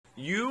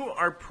you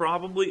are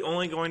probably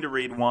only going to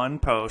read one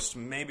post,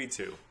 maybe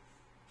two,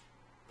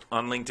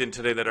 on LinkedIn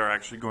today that are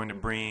actually going to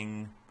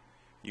bring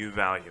you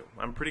value.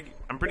 I'm pretty.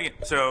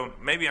 So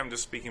maybe I'm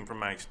just speaking from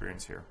my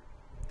experience here.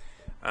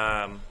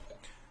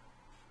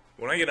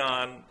 When I get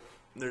on,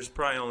 there's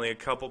probably only a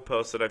couple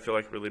posts that I feel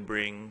like really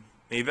bring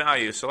me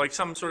value. So like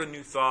some sort of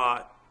new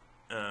thought,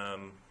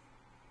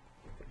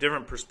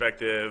 different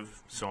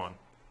perspective, so on.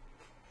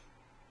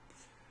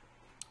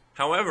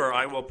 However,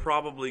 I will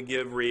probably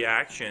give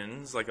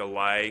reactions like a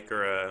like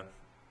or a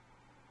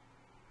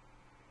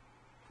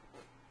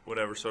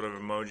whatever sort of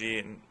emoji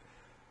and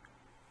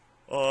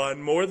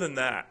on more than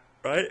that,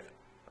 right?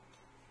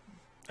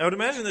 I would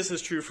imagine this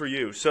is true for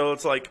you. So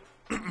it's like,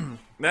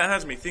 that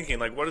has me thinking,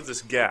 like, what is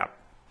this gap?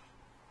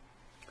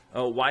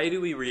 Why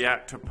do we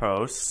react to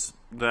posts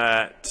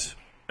that,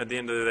 at the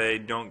end of the day,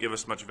 don't give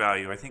us much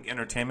value? I think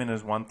entertainment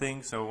is one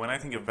thing. So when I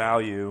think of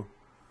value,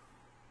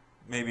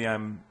 maybe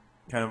I'm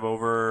kind of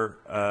over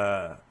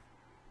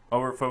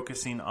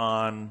focusing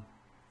on,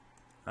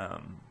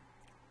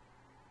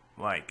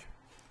 like,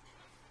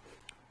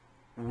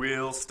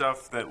 real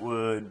stuff that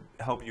would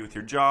help you with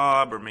your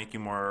job or make you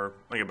more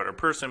like a better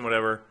person,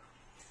 whatever.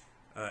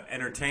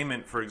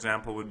 Entertainment, for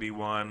example, would be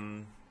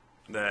one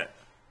that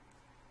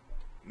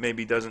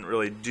maybe doesn't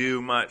really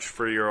do much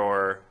for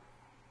your,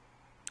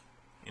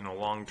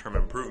 long-term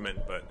improvement,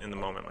 but in the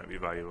moment might be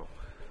valuable.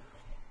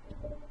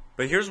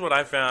 But here's what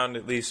I found,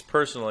 at least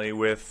personally,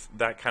 with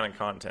that kind of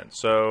content.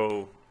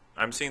 So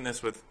I'm seeing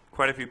this with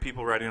quite a few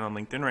people writing on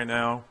LinkedIn right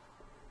now,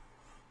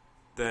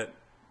 that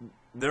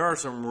there are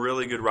some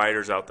really good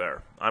writers out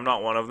there. I'm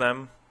not one of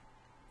them.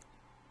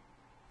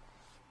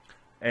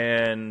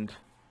 And,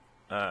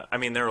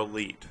 they're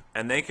elite.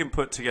 And they can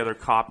put together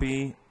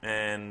copy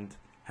and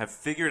have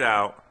figured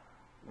out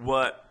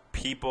what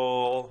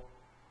people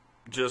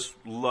just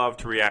love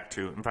to react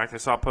to. In fact, I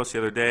saw a post the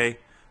other day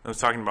that was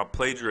talking about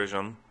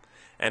plagiarism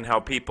and how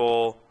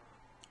people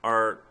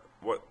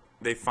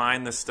they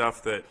find the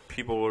stuff that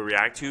people will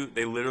react to.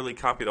 They literally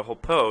copy the whole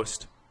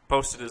post,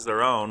 post it as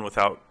their own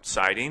without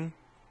citing,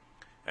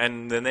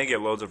 and then they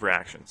get loads of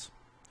reactions.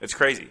 It's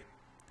crazy.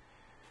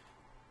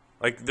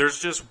 Like, there's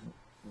just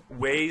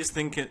ways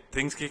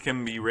things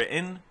can be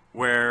written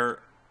where,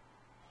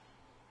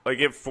 like,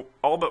 it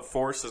all but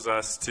forces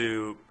us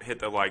to hit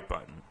the like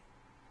button.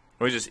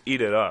 We just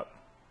eat it up.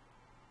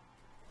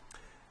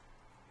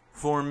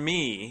 For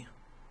me,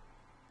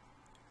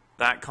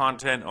 that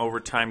content over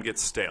time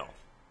gets stale.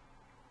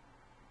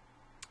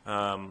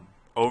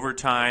 Over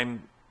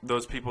time,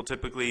 those people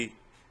typically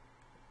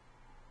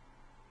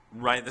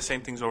write the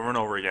same things over and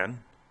over again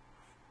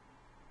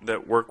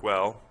that work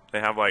well. They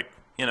have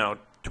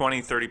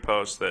 20, 30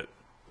 posts that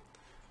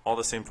all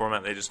the same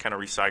format. They just kind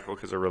of recycle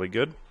because they're really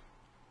good.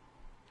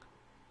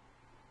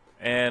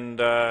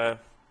 And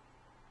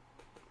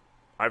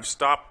I've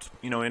stopped,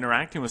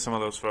 interacting with some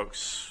of those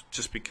folks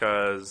just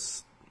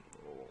because,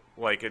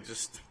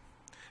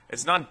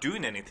 it's not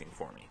doing anything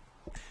for me.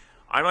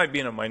 I might be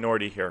in a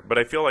minority here, but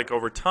I feel like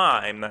over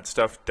time that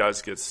stuff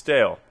does get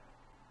stale.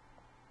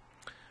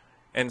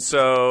 And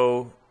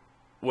so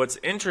what's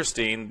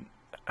interesting,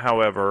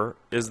 however,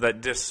 is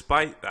that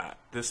despite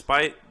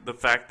the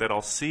fact that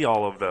I'll see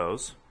all of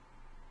those,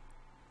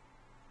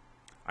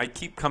 I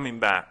keep coming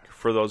back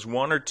for those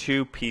one or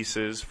two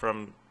pieces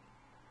from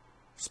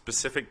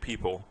specific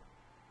people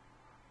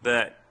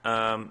that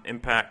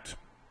impact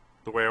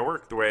the way I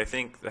work, the way I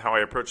think, how I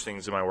approach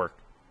things in my work.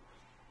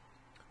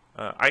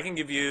 I can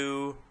give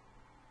you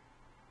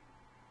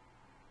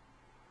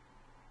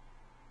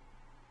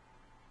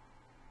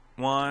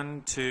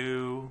one,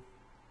 two,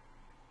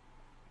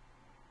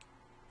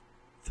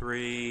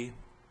 three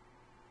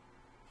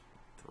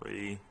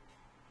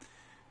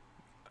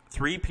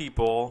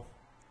people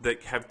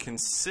that have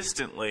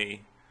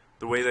consistently,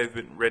 the way they've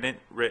been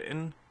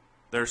written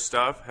their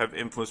stuff, have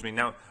influenced me.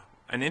 Now,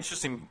 an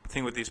interesting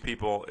thing with these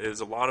people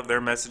is a lot of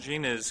their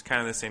messaging is kind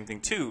of the same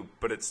thing too,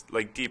 but it's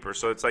like deeper.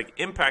 So it's like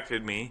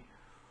impacted me.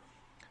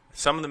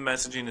 Some of the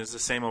messaging is the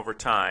same over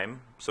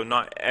time, so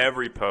not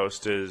every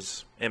post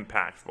is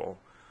impactful,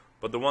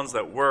 but the ones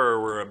that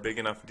were a big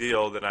enough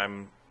deal that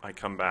I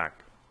come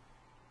back.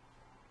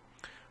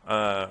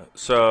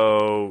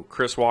 So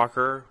Chris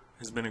Walker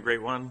has been a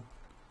great one,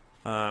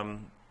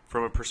 from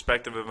a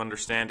perspective of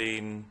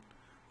understanding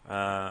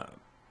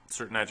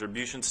certain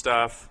attribution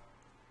stuff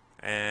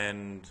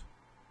and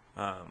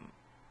the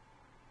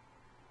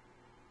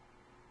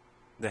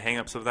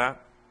hang-ups of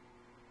that.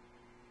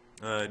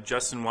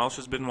 Justin Welsh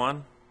has been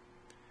one,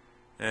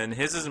 and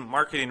his isn't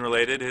marketing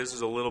related. His is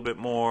a little bit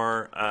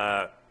more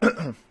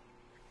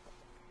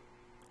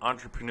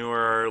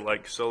entrepreneur,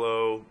 like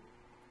solo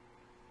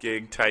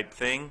gig type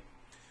thing,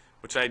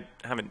 which I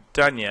haven't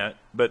done yet,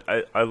 but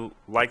I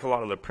like a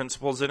lot of the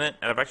principles in it,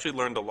 and I've actually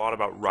learned a lot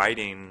about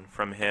writing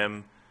from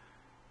him,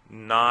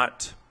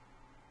 not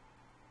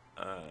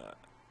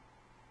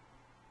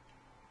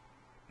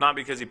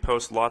because he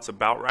posts lots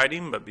about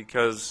writing, but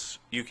because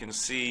you can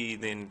see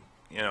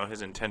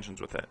his intentions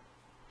with it.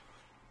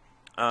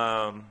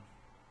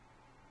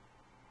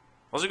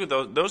 I'll stick with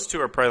those. Those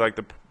two are probably like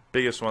the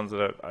biggest ones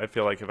that I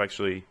feel like have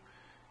actually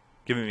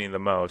given me the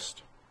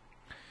most.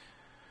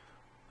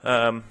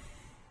 And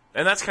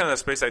that's kind of the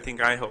space I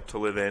think I hope to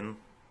live in.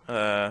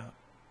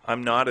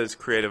 I'm not as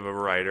creative of a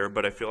writer,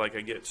 but I feel like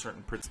I get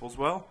certain principles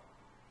well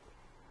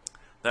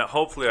that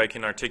hopefully I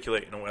can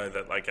articulate in a way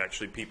that like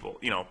actually people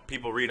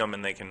read them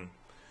and they can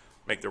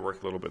make their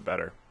work a little bit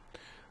better.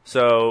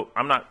 So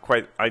I'm not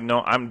quite, I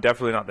know I'm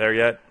definitely not there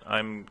yet.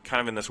 I'm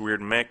kind of in this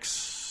weird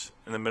mix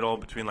in the middle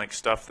between like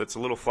stuff that's a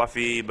little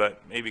fluffy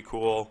but maybe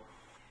cool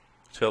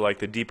to like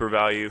the deeper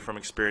value from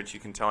experience. You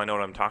can tell I know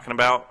what I'm talking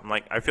about.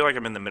 I feel like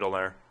I'm in the middle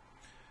there.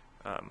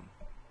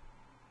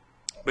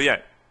 But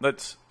yeah,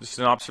 that's just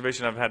an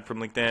observation I've had from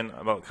LinkedIn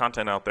about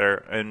content out there,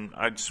 and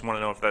I just want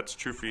to know if that's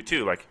true for you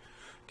too. Like,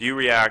 do you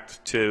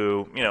react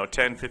to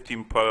 10,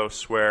 15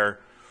 posts where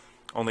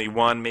only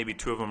one, maybe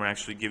two of them are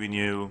actually giving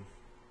you,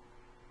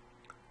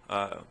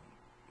 I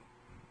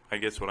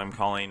guess what I'm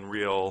calling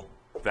real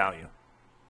value?